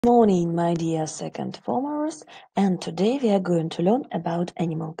Good morning, my dear second formers, and today we are going to learn about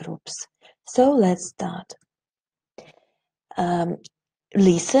animal groups. So let's start.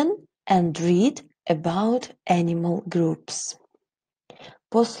 Listen and read about animal groups.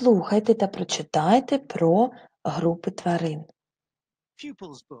 Послухайте та прочитайте про групи тварин.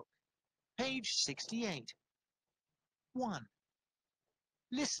 Pupils book, page 68. 1.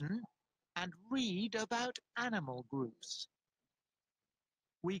 Listen and read about animal groups.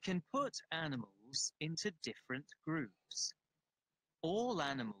 We can put animals into different groups. All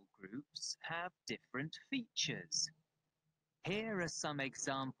animal groups have different features. Here are some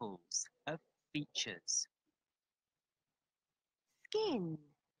examples of features. Skin,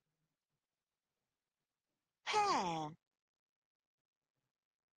 hair,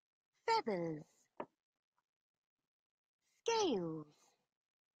 feathers, scales.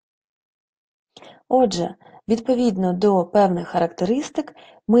 Отже, відповідно до певних характеристик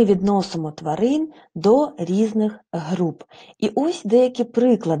ми відносимо тварин до різних груп. І ось деякі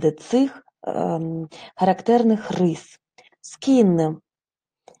приклади цих характерних рис. Skin.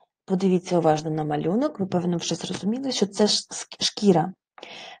 Подивіться уважно на малюнок, ви, певно, вже зрозуміли, що це шкіра.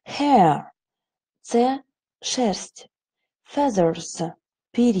 Hair – це шерсть. Feathers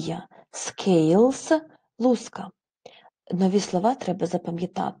 – пір'я. Scales – луска. Нові слова треба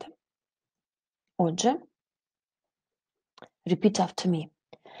запам'ятати. Отже, repeat after me.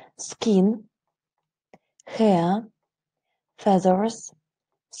 Skin, hair, feathers,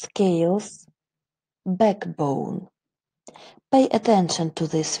 scales, backbone. Pay attention to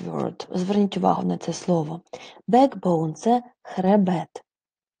this word. Зверніть увагу на це слово. Backbone – це хребет.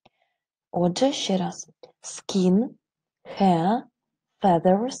 Отже, ще раз. Skin, hair,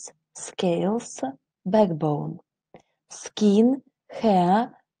 feathers, scales, backbone. Skin, hair,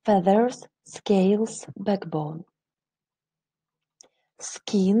 feathers, scales, backbone.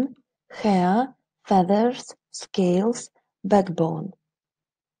 Skin, hair, feathers, scales, backbone.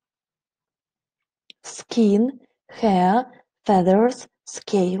 Skin, hair, feathers,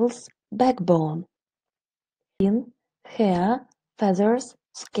 scales, backbone. Skin, hair, feathers,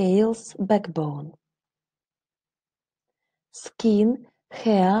 scales, backbone. Skin,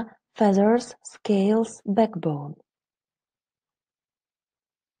 hair, feathers, scales, backbone.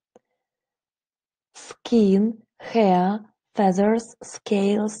 Skin, hair, feathers,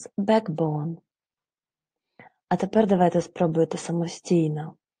 scales, backbone. А тепер давайте спробуйте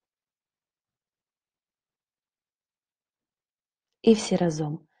самостійно. І всі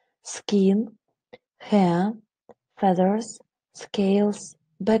разом. Skin, hair, feathers, scales,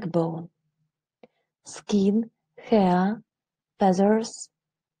 backbone. Skin, hair, feathers,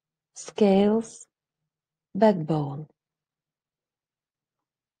 scales, backbone.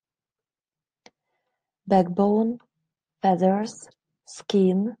 Backbone, feathers,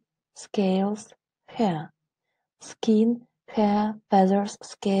 skin, scales, hair. Skin, hair, feathers,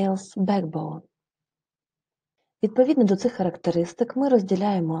 scales, backbone. Відповідно до цих характеристик ми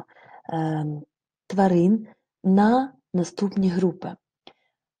розділяємо тварин на наступні групи.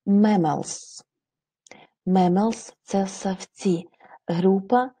 Mammals. Mammals – це савці.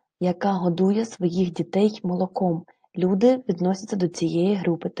 Група, яка годує своїх дітей молоком. Люди відносяться до цієї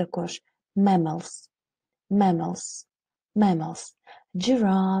групи також. Mammals. Mammals. Mammals.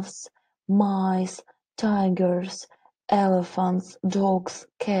 Giraffes, mice, tigers, elephants, dogs,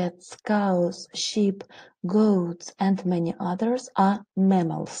 cats, cows, sheep, goats, and many others are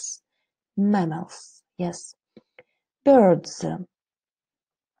mammals. Mammals, yes. Birds.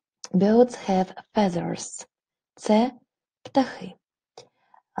 Birds have feathers. Це птахи.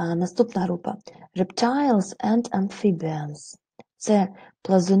 Наступна група. Reptiles and amphibians. Це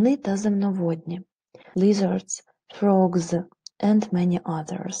плазуни та земноводні. Lizards, frogs, and many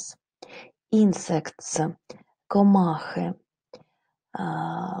others. Insects. Комахи.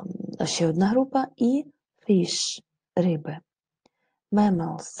 Ще одна група. І fish. Риби.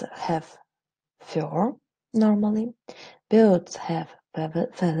 Mammals have fur, normally. Birds have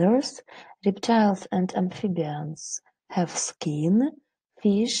feathers. Reptiles and amphibians have skin.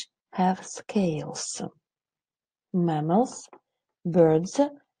 Fish have scales. Mammals, birds,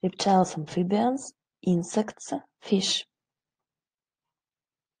 reptiles, amphibians, insects, fish.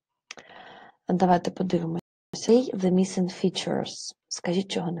 Давайте подивимося. The missing features.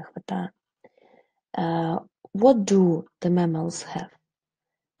 Скажіть, чого не хватає. What do the mammals have?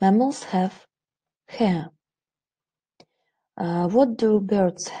 Mammals have hair. What do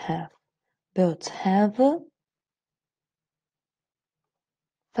birds have? Birds have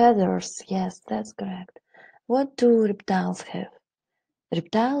feathers. Yes, that's correct. What do reptiles have?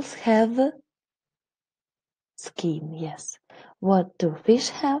 Reptiles have skin, yes. What do fish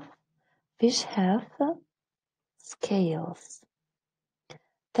have? Fish have scales.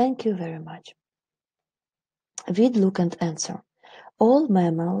 Thank you very much. Read, look and answer. All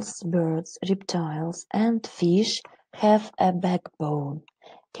mammals, birds, reptiles and fish have a backbone.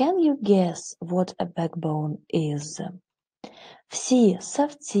 Can you guess what a backbone is? Всі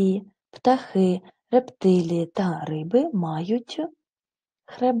савці, птахи, рептилії та риби мають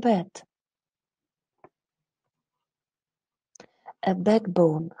хребет. A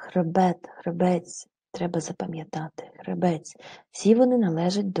backbone, хребет, хребець. Треба запам'ятати. Хребець. Всі вони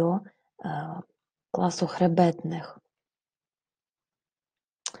належать до класу хребетних.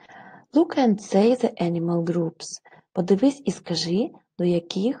 Look and say the animal groups. Подивись і скажи, до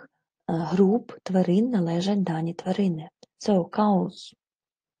яких груп тварин належать дані тварини. So, cows,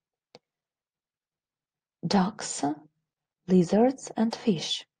 ducks, lizards and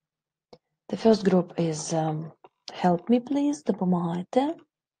fish. The first group is, help me please, допомагайте.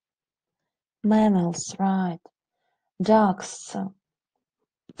 Mammals, right. Ducks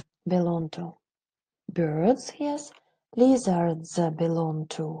belong to birds, yes. Lizards belong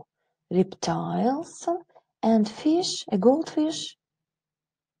to reptiles. And fish, a goldfish,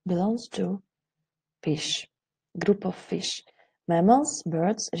 belongs to fish. Group of fish. Mammals,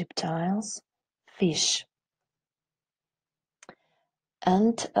 birds, reptiles, fish.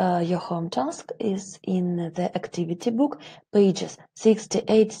 And your home task is in the activity book, pages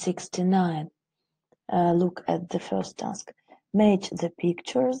 68-69. Look at the first task. Match the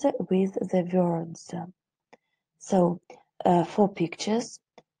pictures with the words. So, 4 pictures,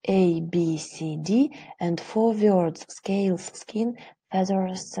 A, B, C, D, and 4 words, scales, skin,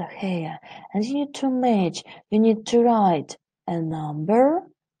 feathers, hair. And you need to match, you need to write a number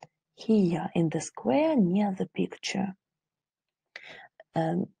here in the square near the picture.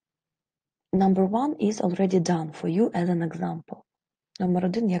 Number 1 is already done for you as an example. Номер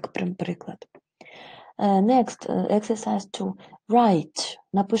 1 як приклад. Next, exercise 2. Write.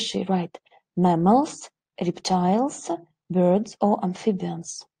 Напиши, write. Mammals, reptiles, birds or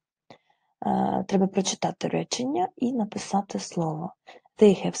amphibians. Треба прочитати речення і написати слово.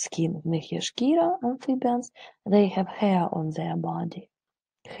 They have skin. В них є шкіра, amphibians. They have hair on their body.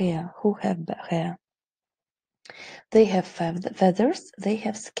 Hair. Who have hair? They have feathers. They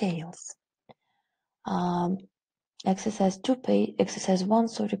have scales. Exercise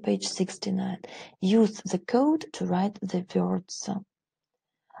 1, page 69. Use the code to write the words.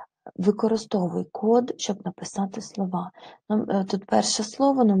 Використовуй код, щоб написати слова. Тут перше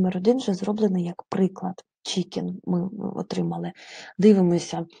слово, номер 1, вже зроблене як приклад. Chicken ми отримали.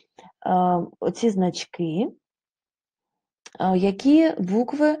 Дивимося. Оці значки, які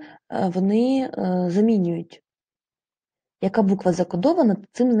букви вони замінюють. Яка буква закодована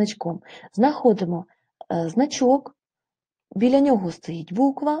цим значком. Знаходимо значок, біля нього стоїть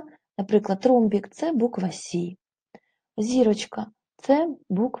буква, наприклад, ромбік – це буква C, зірочка – це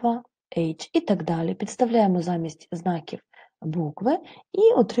буква H і так далі. Підставляємо замість знаків букви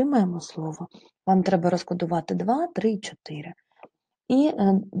і отримаємо слово. Вам треба розкодувати 2, 3, 4. І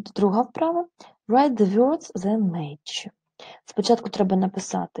друга вправа – write the words, then match. Спочатку треба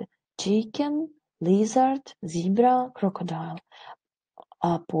написати chicken, lizard, zebra, crocodile,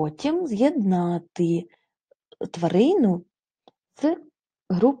 а потім з'єднати тварину з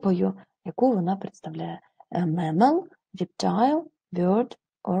групою, яку вона представляє. Mammal, reptile, bird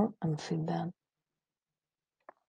or amphibian.